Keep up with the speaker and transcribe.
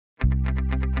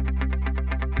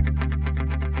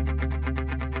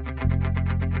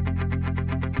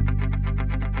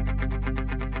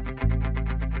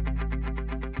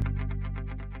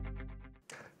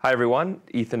Hi everyone,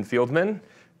 Ethan Fieldman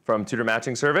from Tutor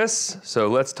Matching Service. So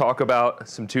let's talk about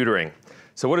some tutoring.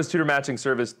 So what does Tutor Matching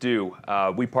Service do?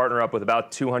 We partner up with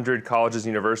about 200 colleges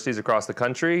and universities across the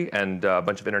country and a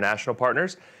bunch of international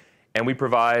partners, and we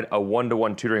provide a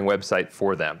one-to-one tutoring website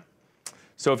for them.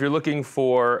 So if you're looking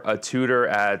for a tutor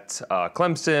at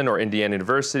Clemson or Indiana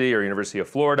University or University of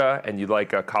Florida, and you'd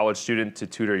like a college student to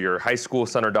tutor your high school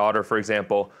son or daughter, for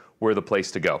example, we're the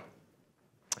place to go.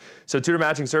 So Tutor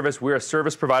Matching Service, we're a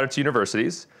service provider to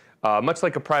universities, much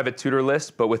like a private tutor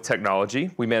list, but with technology.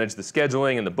 We manage the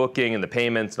scheduling and the booking and the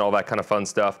payments and all that kind of fun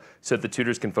stuff so that the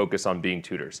tutors can focus on being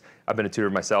tutors. I've been a tutor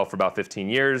myself for about 15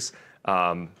 years.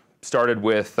 Started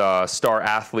with star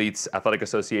athletes, athletic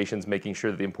associations, making sure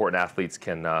that the important athletes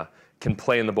can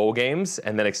play in the bowl games,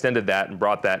 and then extended that and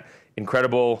brought that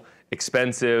incredible,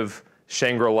 expensive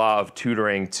Shangri-La of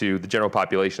tutoring to the general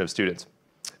population of students.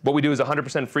 What we do is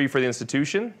 100% free for the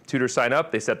institution. Tutors sign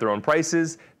up, they set their own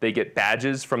prices, they get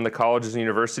badges from the colleges and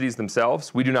universities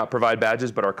themselves. We do not provide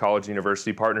badges, but our college and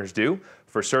university partners do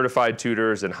for certified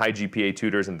tutors and high GPA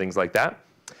tutors and things like that.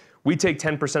 We take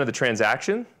 10% of the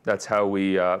transaction. That's how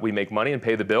we make money and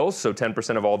pay the bills. So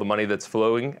 10% of all the money that's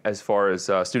flowing as far as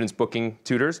students booking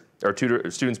tutors, or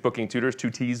students booking tutors,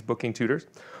 tutees booking tutors.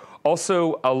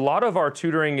 Also, a lot of our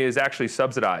tutoring is actually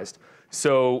subsidized.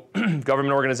 So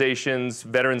government organizations,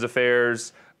 Veterans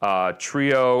Affairs,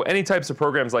 TRIO, any types of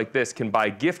programs like this can buy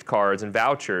gift cards and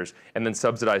vouchers and then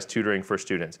subsidize tutoring for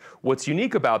students. What's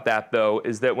unique about that, though,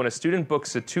 is that when a student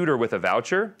books a tutor with a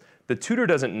voucher, the tutor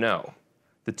doesn't know.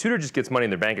 The tutor just gets money in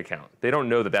their bank account. They don't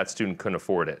know that that student couldn't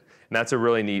afford it. And that's a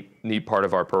really neat part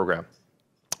of our program.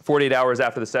 48 hours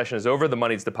after the session is over, the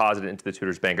money's deposited into the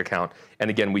tutor's bank account. And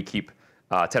again, we keep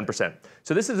 10%.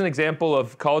 So this is an example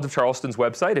of College of Charleston's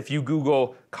website. If you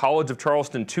Google College of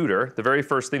Charleston tutor, the very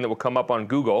first thing that will come up on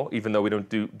Google, even though we don't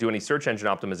do any search engine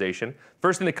optimization,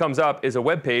 first thing that comes up is a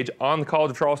web page on the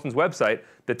College of Charleston's website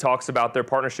that talks about their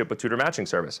partnership with Tutor Matching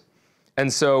Service.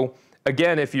 And so,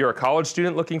 again, if you're a college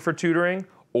student looking for tutoring,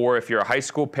 or if you're a high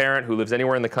school parent who lives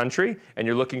anywhere in the country and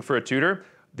you're looking for a tutor,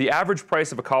 the average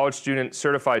price of a college student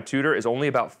certified tutor is only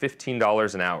about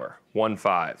 $15 an hour,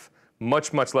 1-5.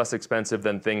 Much, much less expensive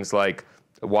than things like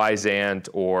Wyzant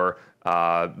or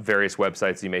various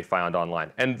websites you may find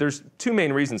online. And there's two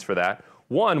main reasons for that.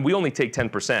 One, we only take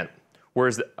 10%,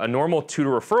 whereas a normal tutor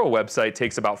referral website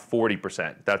takes about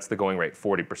 40%. That's the going rate,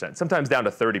 40%. Sometimes down to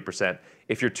 30%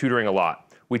 if you're tutoring a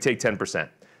lot. We take 10%.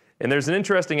 And there's an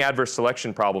interesting adverse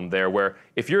selection problem there where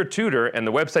if you're a tutor and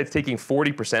the website's taking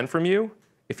 40% from you,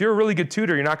 if you're a really good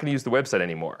tutor, you're not going to use the website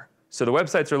anymore. So the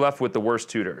websites are left with the worst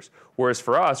tutors. Whereas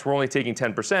for us, we're only taking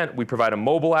 10%. We provide a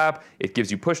mobile app. It gives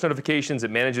you push notifications.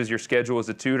 It manages your schedule as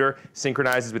a tutor,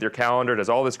 synchronizes with your calendar, does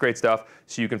all this great stuff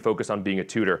so you can focus on being a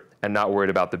tutor and not worried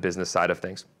about the business side of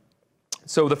things.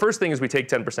 So the first thing is we take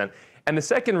 10%. And the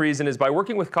second reason is by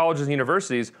working with colleges and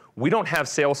universities, we don't have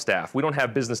sales staff. We don't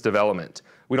have business development.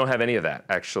 We don't have any of that,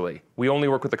 actually. We only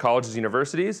work with the colleges and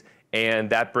universities, and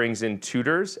that brings in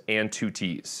tutors and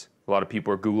tutees. A lot of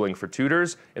people are Googling for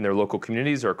tutors in their local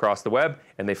communities or across the web,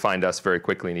 and they find us very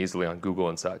quickly and easily on Google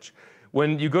and such.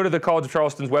 When you go to the College of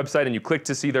Charleston's website and you click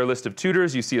to see their list of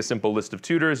tutors, you see a simple list of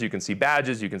tutors. You can see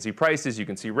badges, you can see prices, you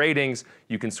can see ratings,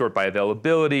 you can sort by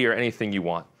availability or anything you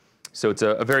want. So it's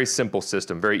a very simple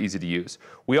system, very easy to use.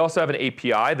 We also have an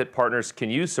API that partners can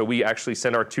use, so we actually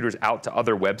send our tutors out to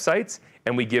other websites,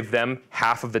 and we give them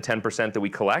half of the 10% that we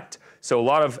collect. So a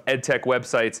lot of ed tech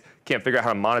websites can't figure out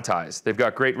how to monetize. They've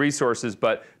got great resources,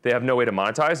 but they have no way to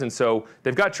monetize, and so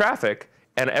they've got traffic,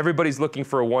 and everybody's looking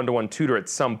for a one-to-one tutor at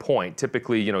some point.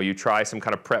 Typically, you try some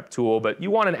kind of prep tool, but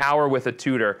you want an hour with a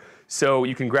tutor, so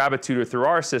you can grab a tutor through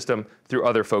our system through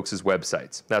other folks'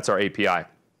 websites. That's our API.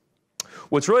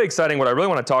 What's really exciting, what I really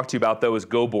want to talk to you about, though, is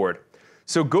GoBoard.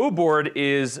 So GoBoard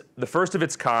is the first of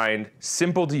its kind,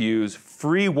 simple to use,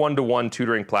 free one-to-one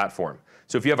tutoring platform.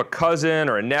 So if you have a cousin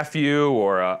or a nephew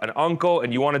or an uncle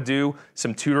and you want to do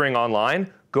some tutoring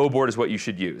online, GoBoard is what you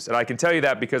should use. And I can tell you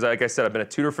that because, like I said, I've been a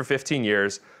tutor for 15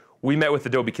 years. We met with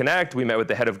Adobe Connect. We met with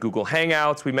the head of Google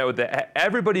Hangouts. We met with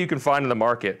everybody you can find in the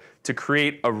market to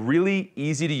create a really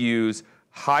easy-to-use,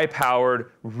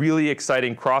 high-powered, really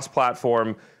exciting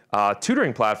cross-platform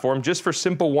tutoring platform just for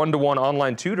simple one-to-one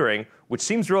online tutoring, which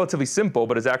seems relatively simple,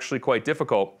 but is actually quite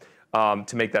difficult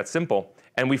to make that simple.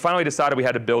 And we finally decided we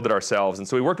had to build it ourselves. And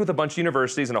so we worked with a bunch of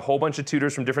universities and a whole bunch of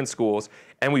tutors from different schools,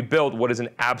 and we built what is an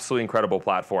absolutely incredible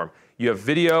platform. You have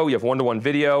video, you have one-to-one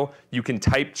video, you can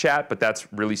type chat, but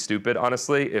that's really stupid,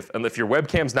 honestly. If your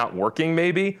webcam's not working,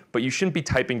 maybe, but you shouldn't be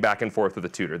typing back and forth with a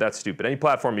tutor. That's stupid. Any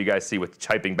platform you guys see with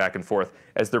typing back and forth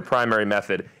as their primary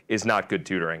method is not good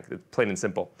tutoring, plain and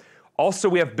simple. Also,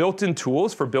 we have built-in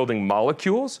tools for building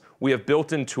molecules. We have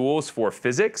built-in tools for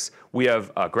physics. We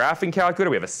have a graphing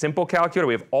calculator. We have a simple calculator.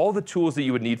 We have all the tools that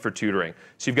you would need for tutoring.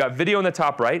 So you've got video in the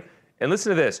top right. And listen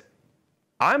to this.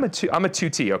 I'm a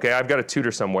tutee, okay? I've got a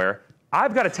tutor somewhere.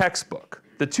 I've got a textbook.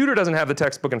 The tutor doesn't have the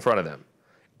textbook in front of them.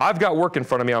 I've got work in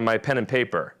front of me on my pen and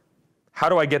paper. How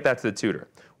do I get that to the tutor?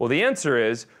 Well, the answer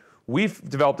is we've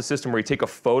developed a system where you take a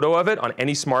photo of it on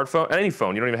any smartphone, any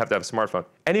phone, you don't even have to have a smartphone,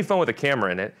 any phone with a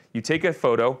camera in it, you take a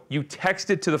photo, you text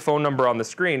it to the phone number on the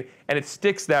screen, and it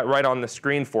sticks that right on the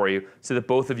screen for you so that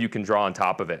both of you can draw on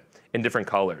top of it in different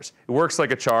colors. It works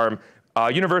like a charm.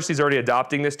 Universities are already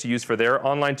adopting this to use for their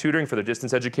online tutoring, for their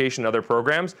distance education and other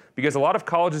programs, because a lot of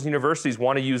colleges and universities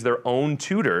want to use their own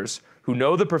tutors who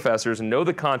know the professors and know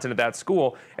the content at that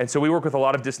school. And so we work with a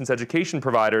lot of distance education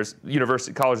providers,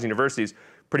 colleges and universities,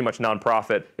 pretty much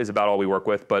nonprofit is about all we work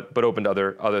with, but open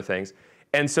to other things.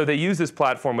 And so they use this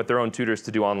platform with their own tutors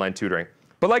to do online tutoring.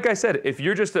 But like I said, if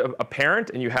you're just a parent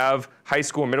and you have high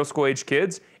school and middle school age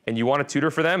kids and you want to tutor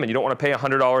for them and you don't want to pay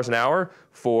 $100 an hour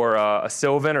for a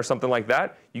Sylvan or something like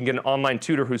that, you can get an online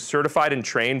tutor who's certified and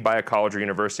trained by a college or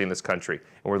university in this country.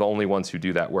 And we're the only ones who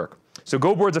do that work. So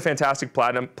GoBoard's a fantastic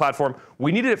platform.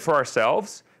 We needed it for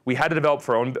ourselves. We had to develop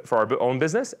for our own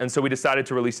business, and so we decided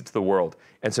to release it to the world.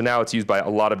 And so now it's used by a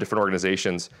lot of different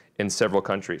organizations in several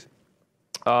countries.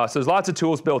 So there's lots of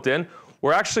tools built in.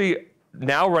 We're actually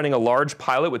now running a large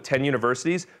pilot with 10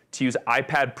 universities to use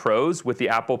iPad Pros with the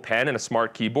Apple Pen and a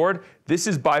smart keyboard. This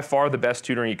is by far the best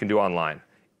tutoring you can do online.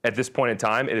 At this point in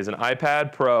time, it is an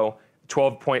iPad Pro,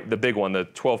 the big one, the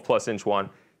 12+ inch one,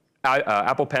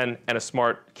 Apple Pen, and a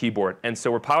smart keyboard. And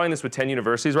so we're piloting this with 10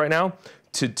 universities right now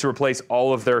to replace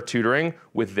all of their tutoring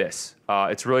with this.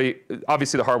 It's really,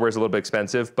 obviously the hardware is a little bit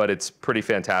expensive, but it's pretty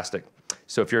fantastic.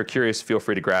 So if you're curious, feel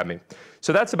free to grab me.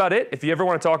 So that's about it. If you ever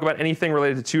want to talk about anything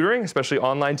related to tutoring, especially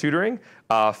online tutoring,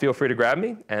 feel free to grab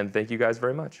me, and thank you guys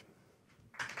very much.